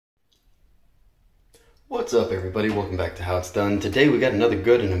What's up everybody, welcome back to How It's Done. Today we got another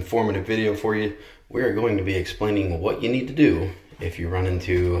good and informative video for you. We are going to be explaining what you need to do if you run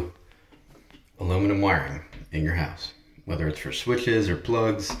into aluminum wiring in your house. Whether it's for switches or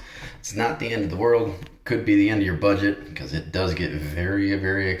plugs, it's not the end of the world. Could be the end of your budget because it does get very,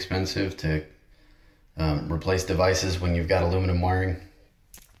 very expensive to replace devices when you've got aluminum wiring.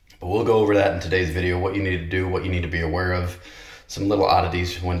 But we'll go over that in today's video, what you need to do, what you need to be aware of, some little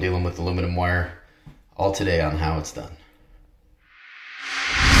oddities when dealing with aluminum wire. All today on How It's Done.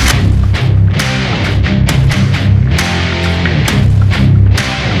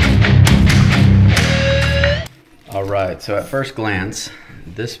 Alright, so at first glance,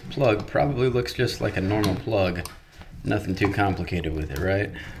 this plug probably looks just like a normal plug. Nothing too complicated with it,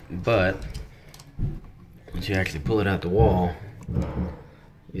 right? But once you actually pull it out the wall,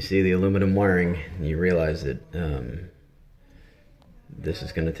 you see the aluminum wiring and you realize that this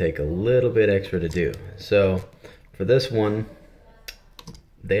is going to take a little bit extra to do. So for this one,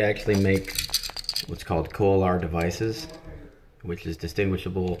 they actually make what's called CoLR devices, which is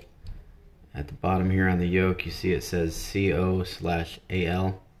distinguishable. At the bottom here on the yoke, you see it says CO/AL,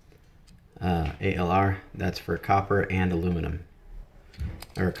 ALR. That's for copper and aluminum,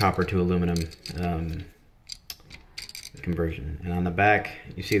 or copper to aluminum conversion. And on the back,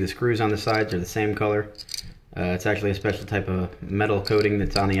 you see the screws on the sides are the same color. It's actually a special type of metal coating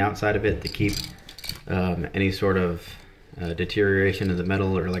that's on the outside of it to keep any sort of deterioration of the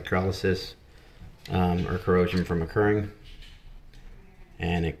metal or electrolysis or corrosion from occurring.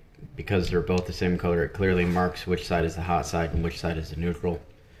 And because they're both the same color, it clearly marks which side is the hot side and which side is the neutral.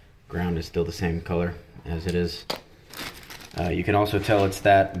 Ground is still the same color as it is. You can also tell it's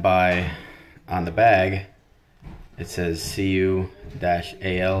that by, on the bag, it says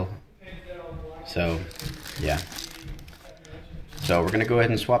CU-AL. So, yeah. So we're going to go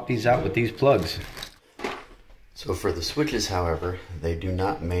ahead and swap these out with these plugs. So for the switches, however, they do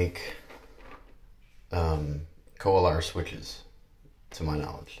not make CoLR switches, to my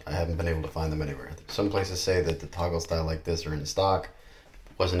knowledge. I haven't been able to find them anywhere. Some places say that the toggle style like this are in stock.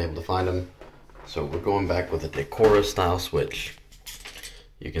 Wasn't able to find them. So we're going back with a Decora style switch.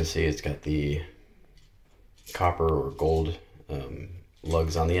 You can see it's got the copper or gold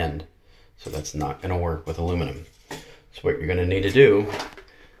lugs on the end. So that's not going to work with aluminum. So what you're going to need to do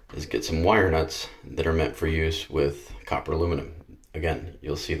is get some wire nuts that are meant for use with copper aluminum. Again,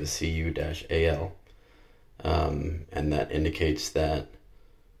 you'll see the CU-AL, and that indicates that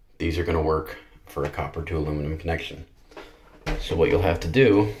these are going to work for a copper to aluminum connection. So what you'll have to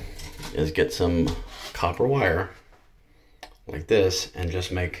do is get some copper wire like this and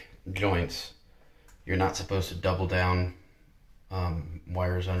just make joints. You're not supposed to double down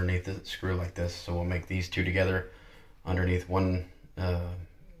wires underneath the screw like this, so we'll make these two together underneath one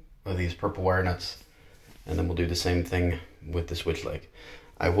of these purple wire nuts, and then we'll do the same thing with the switch leg.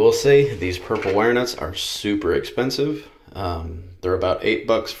 I will say these purple wire nuts are super expensive. They're about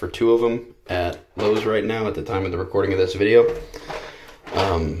 $8 for two of them at Lowe's right now at the time of the recording of this video.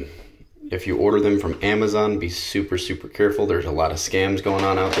 If you order them from Amazon, be super careful. There's a lot of scams going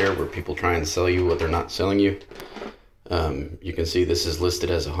on out there where people try and sell you what they're not selling you. You can see this is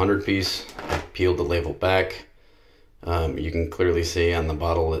listed as a 100 piece. I peeled the label back. You can clearly see on the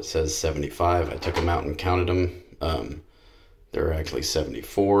bottle it says 75. I took them out and counted them. There are actually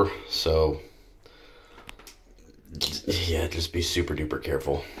 74. So yeah, just be super duper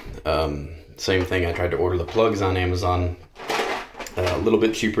careful. Same thing, I tried to order the plugs on Amazon. A little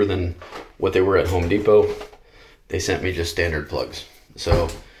bit cheaper than what they were at Home Depot. They sent me just standard plugs. So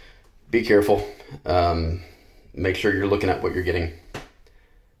be careful. Make sure you're looking at what you're getting.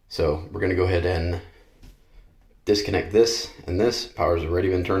 So we're going to go ahead and disconnect this and this. Power's already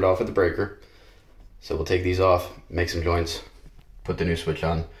been turned off at the breaker. So we'll take these off, make some joints, put the new switch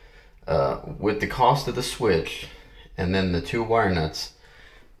on. With the cost of the switch and then the two wire nuts,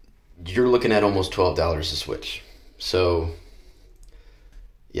 you're looking at almost $12 a switch. So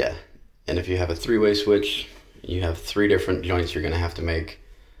yeah, and if you have a three-way switch, you have three different joints you're going to have to make.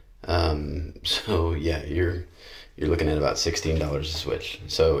 So yeah, you're looking at about $16 a switch.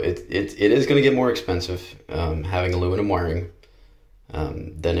 So it is going to get more expensive having aluminum wiring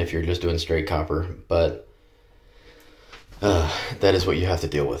than if you're just doing straight copper, but that is what you have to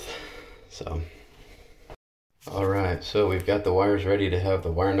deal with. So alright, so we've got the wires ready to have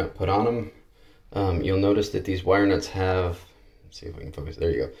the wire nut put on them. You'll notice that these wire nuts have, let's see if we can focus, there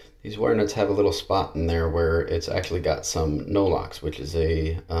you go. These wire nuts have a little spot in there where it's actually got some No-Lox, which is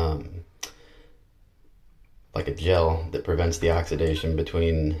a like a gel that prevents the oxidation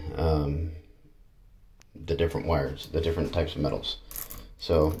between the different wires, the different types of metals.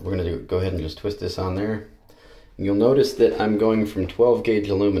 So we're gonna go ahead and just twist this on there. You'll notice that I'm going from 12 gauge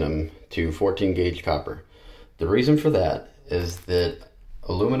aluminum to 14 gauge copper. The reason for that is that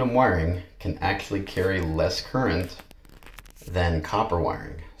aluminum wiring can actually carry less current than copper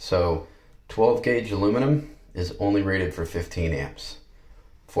wiring. So 12 gauge aluminum is only rated for 15 amps.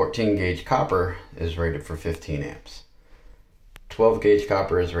 14 gauge copper is rated for 15 amps. 12 gauge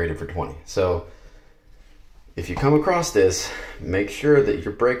copper is rated for 20. So if you come across this, make sure that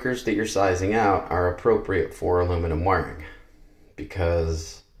your breakers that you're sizing out are appropriate for aluminum wiring,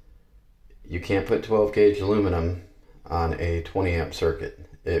 because you can't put 12 gauge aluminum on a 20 amp circuit.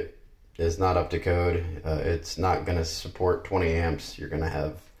 It is not up to code. It's not going to support 20 amps. You're going to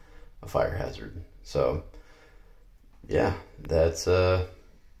have a fire hazard. So yeah, that's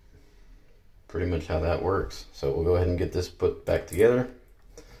pretty much how that works. So we'll go ahead and get this put back together.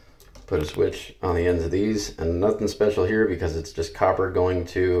 Put a switch on the ends of these, and nothing special here because it's just copper going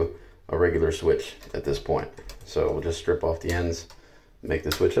to a regular switch at this point. So we'll just strip off the ends, make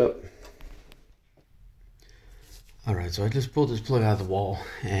the switch up. Alright, so I just pulled this plug out of the wall,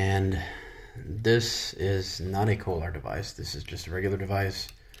 and this is not a Kohler device. This is just a regular device.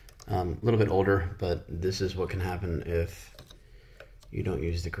 A little bit older, but this is what can happen if you don't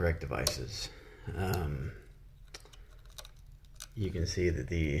use the correct devices. You can see that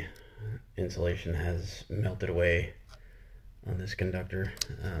the insulation has melted away on this conductor,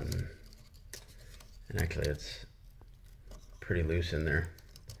 and actually it's pretty loose in there.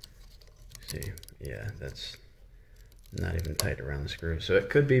 See, yeah, that's not even tight around the screw. So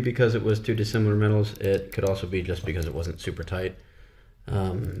it could be because it was two dissimilar metals. It could also be just because it wasn't super tight.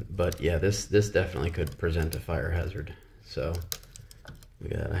 But yeah, this definitely could present a fire hazard. So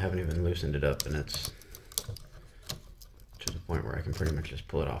look at that, I haven't even loosened it up, and it's to the point where I can pretty much just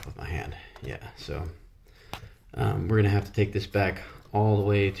pull it off with my hand. Yeah, so we're gonna have to take this back all the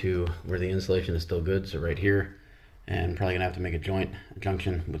way to where the insulation is still good, so right here, and probably gonna have to make a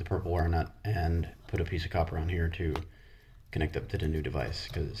junction with a purple wire nut and put a piece of copper on here to connect up to the new device,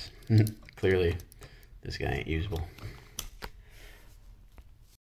 because clearly this guy ain't usable.